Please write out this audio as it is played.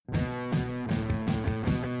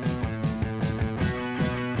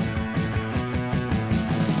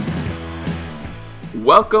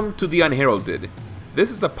Welcome to the Unheralded.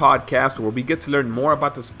 This is a podcast where we get to learn more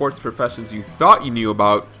about the sports professions you thought you knew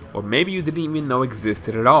about, or maybe you didn't even know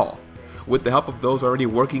existed at all. With the help of those already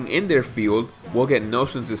working in their field, we'll get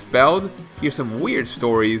notions dispelled, hear some weird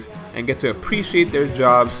stories, and get to appreciate their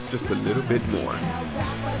jobs just a little bit more.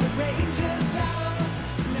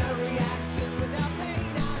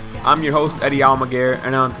 I'm your host, Eddie Almaguer,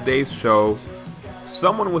 and on today's show,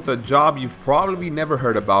 someone with a job you've probably never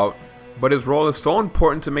heard about, but his role is so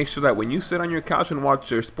important to make sure that when you sit on your couch and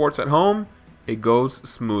watch your sports at home, it goes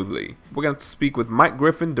smoothly. We're going to speak with Mike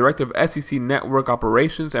Griffin, Director of SEC Network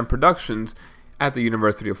Operations and Productions at the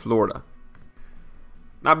University of Florida.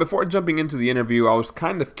 Now, before jumping into the interview, I was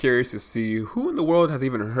kind of curious to see who in the world has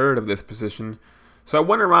even heard of this position. So I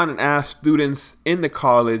went around and asked students in the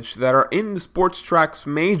college that are in the sports tracks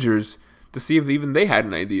majors to see if even they had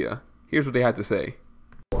an idea. Here's what they had to say.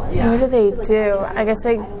 What do they do? I guess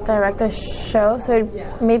they direct a show, so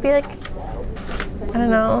maybe I don't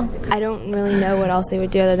know. I don't really know what else they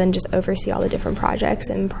would do other than just oversee all the different projects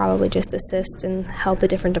and probably just assist and help the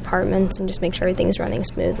different departments and just make sure everything's running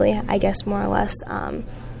smoothly, I guess, more or less, to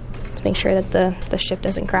make sure that the ship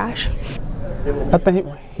doesn't crash. I think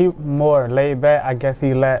he more laid back. I guess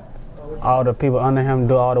he let all the people under him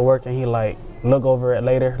do all the work, and he look over it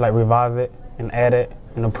later, revise it and edit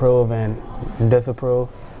and approve and disapprove.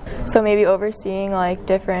 So maybe overseeing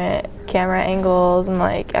different camera angles and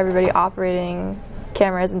everybody operating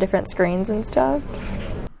cameras and different screens and stuff.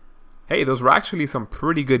 Hey, those were actually some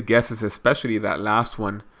pretty good guesses, especially that last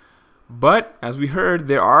one. But as we heard,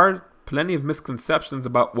 there are plenty of misconceptions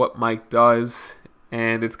about what Mike does,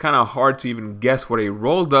 and it's kind of hard to even guess what a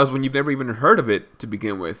role does when you've never even heard of it to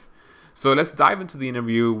begin with. So let's dive into the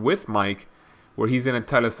interview with Mike, where he's going to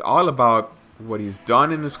tell us all about what he's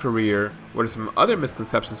done in his career, what are some other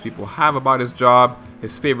misconceptions people have about his job,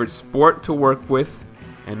 his favorite sport to work with,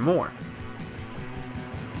 and more.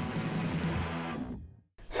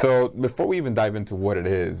 So before we even dive into what it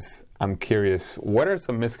is, I'm curious, what are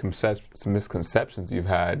some misconceptions you've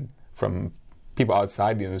had from people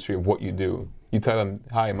outside the industry of what you do? You tell them,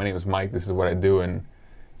 hi, my name is Mike, this is what I do, and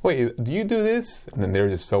wait, do you do this? And then they're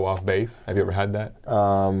just so off base. Have you ever had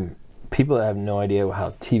that? People that have no idea how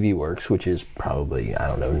TV works, which is probably,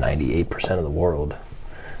 98% of the world,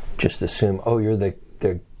 just assume, oh, you're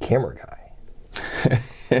the camera guy.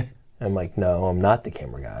 I'm like, no, I'm not the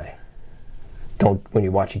camera guy. When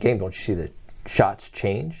you watch a game, don't you see the shots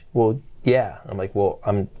change? Well, yeah. I'm like,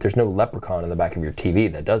 there's no leprechaun in the back of your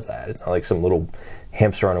TV that does that. It's not like some little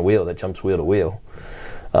hamster on a wheel that jumps wheel to wheel.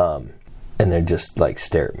 And they're just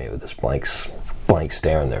stare at me with this blank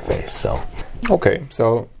stare in their face. So, okay,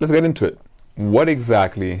 so let's get into it. What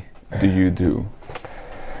exactly do you do?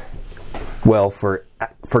 Well, for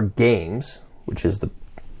games, which is the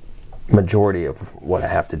majority of what I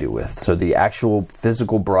have to do with, so the actual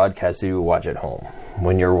physical broadcast that you watch at home,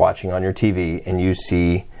 when you're watching on your TV and you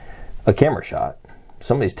see a camera shot,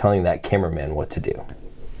 somebody's telling that cameraman what to do,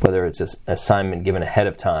 whether it's an assignment given ahead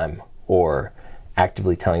of time or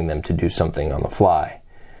actively telling them to do something on the fly.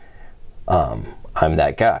 I'm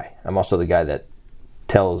that guy. I'm also the guy that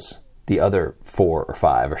tells the other 4 or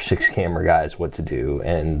 5 or 6 camera guys what to do,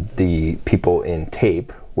 and the people in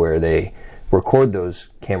tape where they record those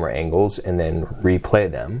camera angles and then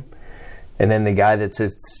replay them. And then the guy that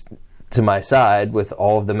sits to my side with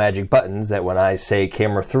all of the magic buttons that when I say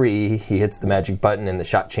camera 3, he hits the magic button and the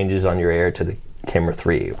shot changes on your air to the camera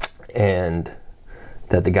 3. And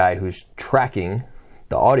that the guy who's tracking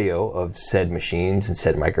the audio of said machines and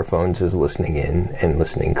said microphones is listening in and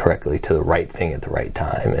listening correctly to the right thing at the right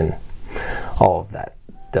time, and all of that,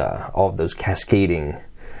 all of those cascading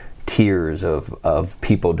tiers of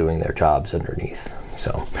people doing their jobs underneath.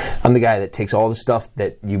 So I'm the guy that takes all the stuff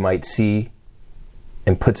that you might see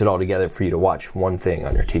and puts it all together for you to watch one thing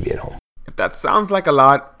on your TV at home. If that sounds like a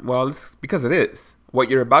lot, well, it's because it is. What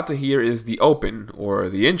you're about to hear is the open, or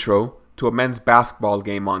the intro, to a men's basketball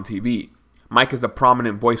game on TV. Mike is a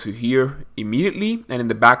prominent voice you hear immediately, and in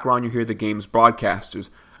the background you hear the game's broadcasters.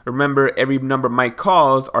 Remember, every number Mike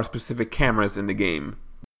calls are specific cameras in the game.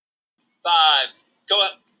 5, go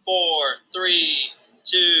up, 4, 3,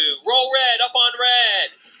 2, roll red, up on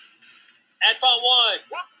red. At font 1.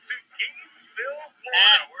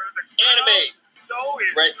 At animate.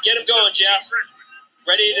 Right, get him going, Jeff.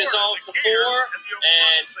 Ready to dissolve to 4,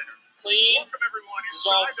 and clean.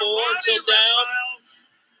 Dissolve 4, tilt down.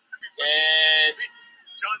 And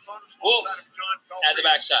Wolf at the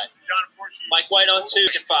backside. Mike White on 2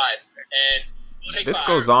 and 5. And take this 5.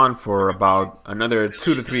 goes on for about another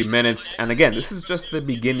 2 to 3 minutes. And again, this is just the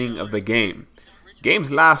beginning of the game.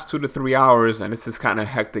 Games last 2 to 3 hours, and this is kind of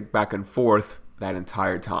hectic back and forth. that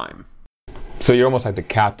entire time. So you're almost like the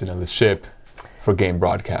captain of the ship for game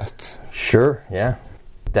broadcasts. Sure, yeah.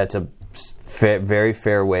 That's a very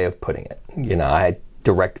fair way of putting it. You know, I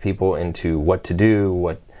direct people into what to do,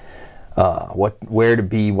 where to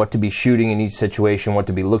be, what to be shooting in each situation, what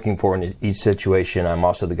to be looking for in each situation. I'm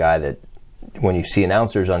also the guy that when you see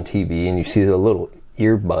announcers on TV and you see the little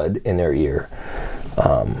earbud in their ear,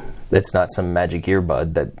 it's not some magic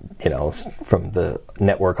earbud that, you know, from the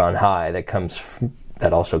network on high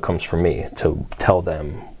that also comes from me to tell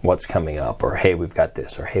them what's coming up, or hey, we've got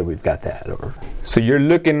this, or hey, we've got that. Or so you're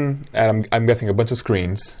looking at, I'm guessing, a bunch of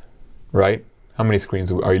screens, right? How many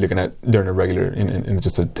screens are you looking at during a regular, in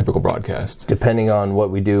just a typical broadcast? Depending on what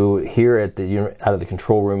we do here at out of the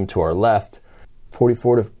control room to our left,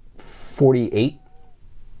 44 to 48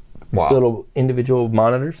 little individual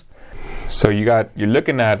monitors. So you're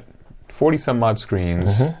looking at 40 some odd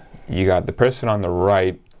screens. Mm-hmm. You got the person on the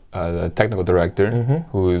right, the technical director, mm-hmm.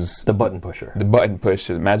 who's the button pusher,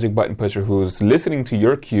 the magic button pusher, who's listening to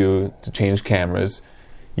your cue to change cameras.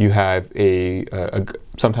 You have a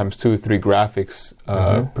sometimes 2 or 3 graphics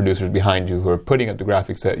mm-hmm. producers behind you who are putting up the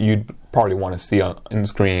graphics that you'd probably want to see on the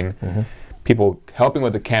screen. Mm-hmm. People helping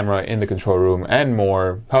with the camera in the control room and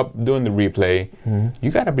more, help doing the replay. Mm-hmm.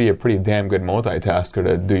 You got to be a pretty damn good multitasker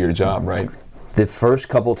to do your job, right? The first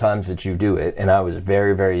couple times that you do it, and I was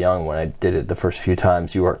very, very young when I did it the first few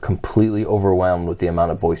times, you are completely overwhelmed with the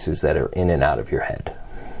amount of voices that are in and out of your head.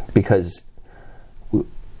 Because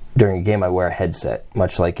during a game I wear a headset,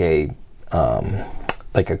 much like a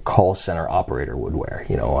call center operator would wear.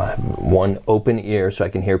 You know, I have one open ear so I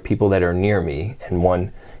can hear people that are near me, and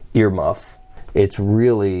one earmuff. It's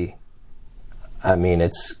really, I mean,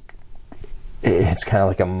 it's kind of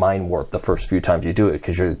like a mind warp the first few times you do it,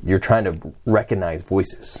 because you're trying to recognize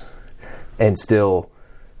voices and still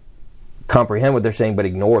comprehend what they're saying, but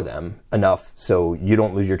ignore them enough so you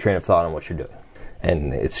don't lose your train of thought on what you're doing.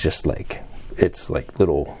 And it's just like, it's like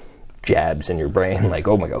little jabs in your brain, like,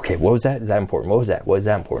 oh my god, okay, what was that? Is that important? What was that? What is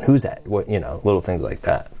that important? Who's that? What, you know, little things like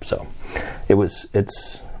that. So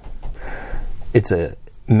it's a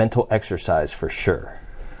mental exercise for sure.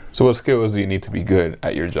 So what skills do you need to be good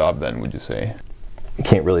at your job then, would you say? You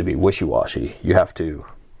can't really be wishy-washy. You have to,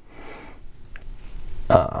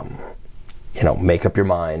 make up your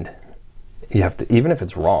mind. You have to, even if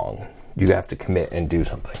it's wrong, you have to commit and do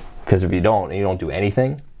something. Because if you don't, and you don't do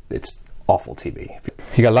anything, it's awful TV.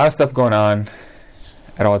 You got a lot of stuff going on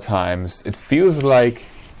at all times. It feels like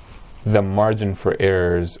the margin for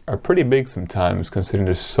errors are pretty big sometimes, considering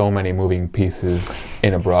there's so many moving pieces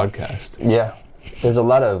in a broadcast. Yeah. There's a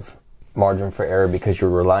lot of margin for error because you're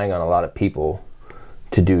relying on a lot of people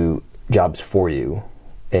to do jobs for you,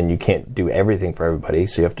 and you can't do everything for everybody,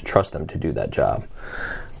 so you have to trust them to do that job.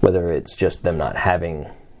 Whether it's just them not having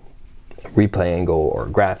a replay angle or a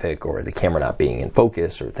graphic or the camera not being in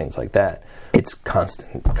focus or things like that. It's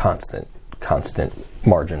constant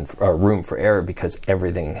margin or room for error because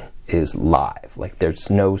everything is live. Like, there's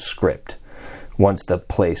no script once the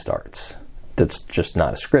play starts. That's just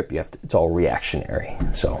not a script. It's all reactionary.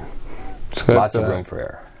 So lots of room for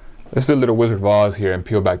error. Let's do a little Wizard of Oz here and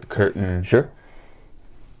peel back the curtain. Sure.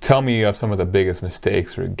 Tell me of some of the biggest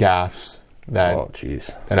mistakes or gaffes that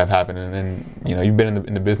have happened. And you know, you've been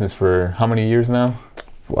in the business for how many years now?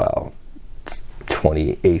 Well,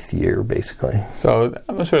 28th year basically. So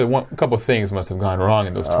I'm sure a couple of things must have gone wrong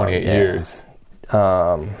in those 28 years.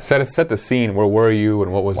 Set the scene. Where were you,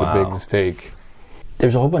 and what was the big mistake?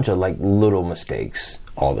 There's a whole bunch of like little mistakes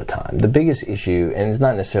all the time. The biggest issue, and it's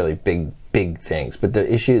not necessarily big things, but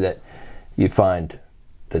the issue that you find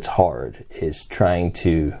that's hard is trying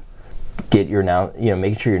to get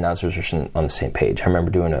making sure your announcers are on the same page. I remember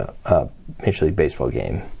doing a Major League Baseball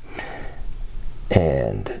game,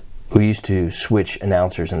 and we used to switch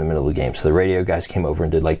announcers in the middle of the game. So the radio guys came over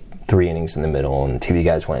and did like 3 innings in the middle, and the TV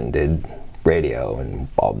guys went and did radio and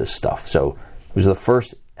all this stuff. So it was the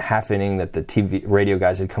first half inning that the radio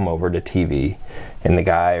guys had come over to TV, and the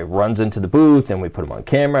guy runs into the booth, and we put him on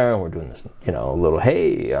camera, and we're doing this, a little,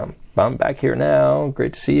 hey, I'm back here now,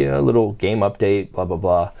 great to see you, a little game update, blah, blah,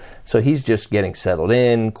 blah. So he's just getting settled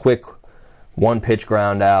in, quick 1-pitch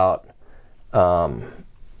ground out,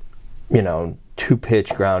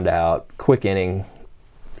 2-pitch ground out, quick inning,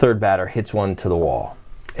 third batter hits one to the wall,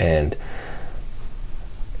 and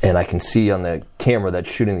I can see on the camera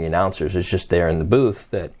that's shooting the announcers, it's just there in the booth,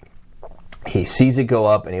 that he sees it go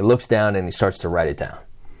up and he looks down and he starts to write it down.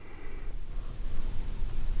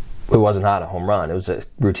 It wasn't not a home run. It was a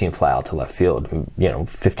routine fly out to left field,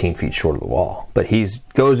 15 feet short of the wall. But he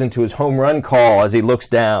goes into his home run call as he looks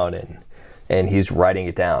down and he's writing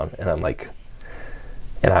it down. And I'm like,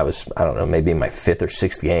 And I don't know, maybe in my 5th or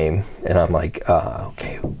 6th game, and I'm like,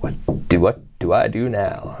 okay, what do I do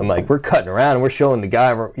now? I'm like, we're cutting around, and we're showing the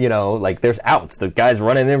guy, like there's outs. The guy's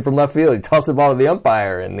running in from left field. He tosses the ball to the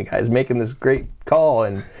umpire, and the guy's making this great call,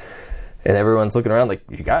 and everyone's looking around like,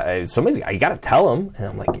 you got to tell him. And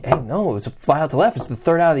I'm like, hey, no, it's a fly out to left. It's the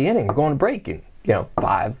 3rd out of the inning. We're going to break. And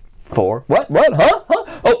 5, 4, what, huh?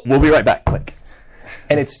 Oh, we'll be right back. Click.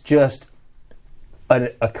 And it's just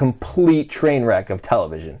a complete train wreck of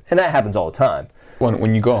television, and that happens all the time.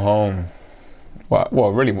 When you go home,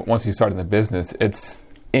 well, really, once you start in the business, it's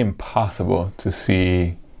impossible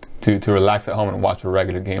to relax at home and watch a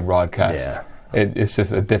regular game broadcast. Yeah. It's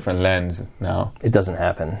just a different lens now. It doesn't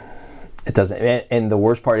happen. It doesn't. And the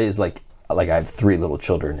worst part is like I have 3 little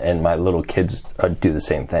children, and my little kids do the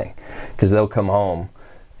same thing, because they'll come home,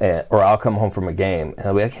 or I'll come home from a game, and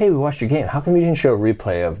they'll be like, "Hey, we watched your game. How come you didn't show a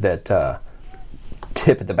replay of that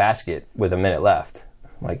tip at the basket with a minute left?"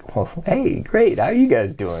 I'm like, well, hey, great. How are you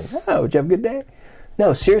guys doing? Oh, did you have a good day?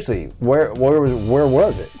 No, seriously, where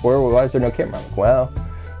was it? Why is there no camera? I'm like, well,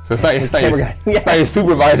 so it's not your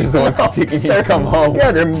supervisors the one critiquing you to come home.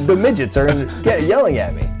 Yeah, the midgets are yelling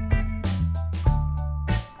at me.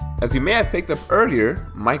 As you may have picked up earlier,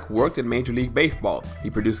 Mike worked in Major League Baseball.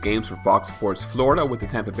 He produced games for Fox Sports Florida with the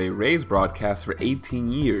Tampa Bay Rays broadcast for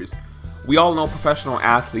 18 years. We all know professional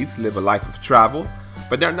athletes live a life of travel,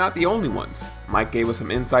 but they're not the only ones. Mike gave us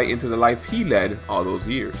some insight into the life he led all those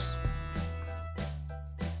years.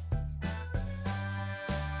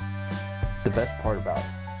 The best part about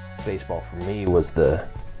baseball for me was the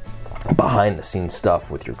behind the scenes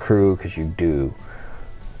stuff with your crew, because you do,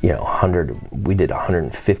 we did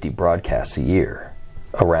 150 broadcasts a year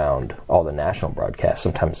around all the national broadcasts,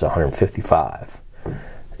 sometimes 155.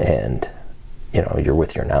 And you're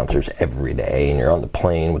with your announcers every day, and you're on the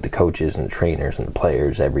plane with the coaches and the trainers and the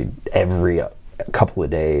players every couple of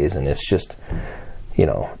days, and it's just,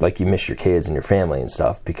 like you miss your kids and your family and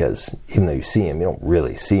stuff, because even though you see them, you don't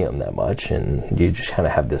really see them that much, and you just kind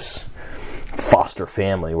of have this foster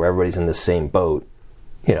family where everybody's in the same boat,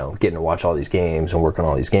 getting to watch all these games and work on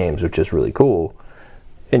all these games, which is really cool,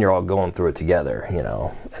 and you're all going through it together,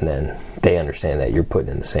 and then they understand that you're putting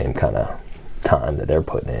in the same kind of time that they're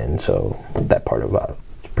putting in, so that part about it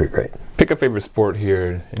is pretty great. Pick a favorite sport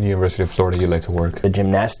here in the University of Florida you like to work. The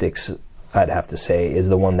gymnastics, I'd have to say, is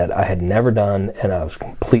the one that I had never done, and I was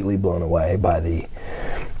completely blown away by the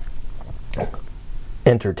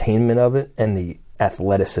entertainment of it and the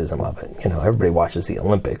athleticism of it. Everybody watches the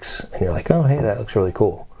Olympics, and you're like, oh, hey, that looks really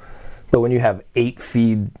cool. But when you have 8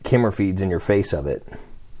 camera feeds in your face of it,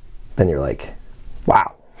 then you're like,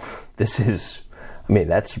 wow, that's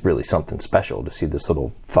really something special to see this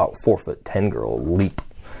little 4'10" girl leap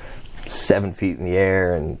 7 feet in the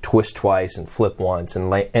air and twist twice and flip once and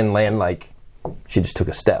land like she just took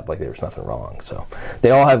a step, like there was nothing wrong. So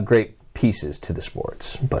they all have great pieces to the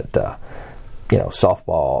sports, but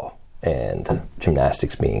softball and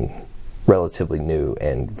gymnastics being relatively new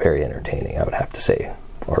and very entertaining, I would have to say,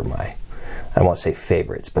 are my, I don't want to say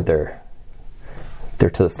favorites, but they're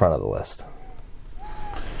to the front of the list.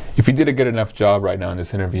 If you did a good enough job right now in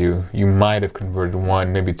this interview, you might have converted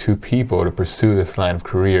 1, maybe 2 people to pursue this line of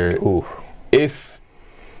career. Oof. If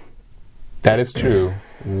that is true,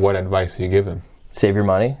 what advice do you give them? Save your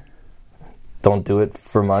money. Don't do it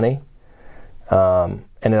for money.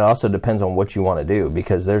 And it also depends on what you want to do,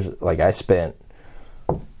 because I spent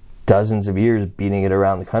dozens of years beating it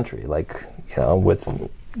around the country.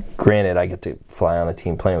 Granted, I get to fly on a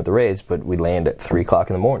team playing with the Rays, but we land at 3 o'clock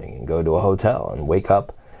in the morning and go to a hotel and wake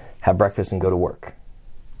up, have breakfast, and go to work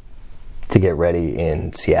to get ready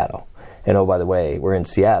in Seattle. And oh, by the way, we're in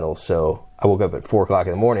Seattle, so I woke up at 4 o'clock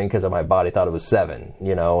in the morning because my body thought it was 7.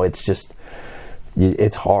 It's just,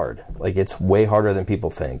 it's hard. It's way harder than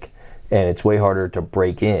people think, and it's way harder to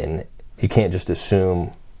break in. You can't just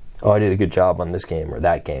assume, oh, I did a good job on this game or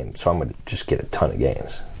that game, so I'm going to just get a ton of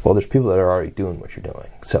games. Well, there's people that are already doing what you're doing.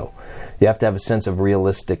 So you have to have a sense of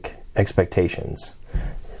realistic expectations.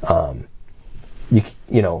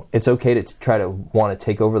 It's okay to try to want to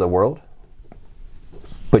take over the world,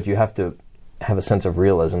 but you have to have a sense of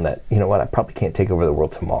realism that, I probably can't take over the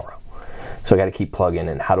world tomorrow. So I got to keep plugging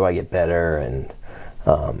in. How do I get better? And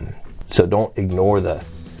so don't ignore the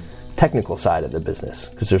technical side of the business,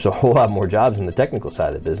 because there's a whole lot more jobs in the technical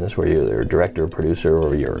side of the business, where you're either a director or producer,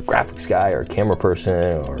 or you're a graphics guy or a camera person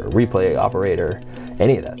or a replay operator,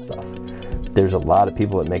 any of that stuff. There's a lot of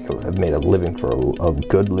people that have made a living a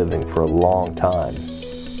good living for a long time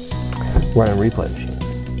running replay machines,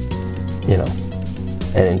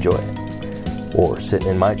 and enjoy it, or sitting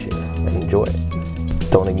in my chair and enjoy it.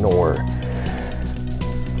 Don't ignore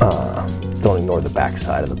don't ignore the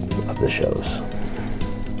backside of the shows,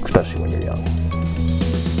 especially when you're young.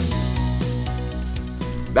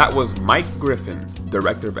 That was Mike Griffin,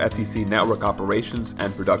 Director of SEC Network Operations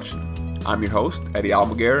and Production. I'm your host, Eddie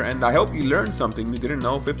Almaguer, and I hope you learned something you didn't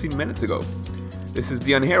know 15 minutes ago. This is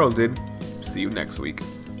the Unheralded. See you next week.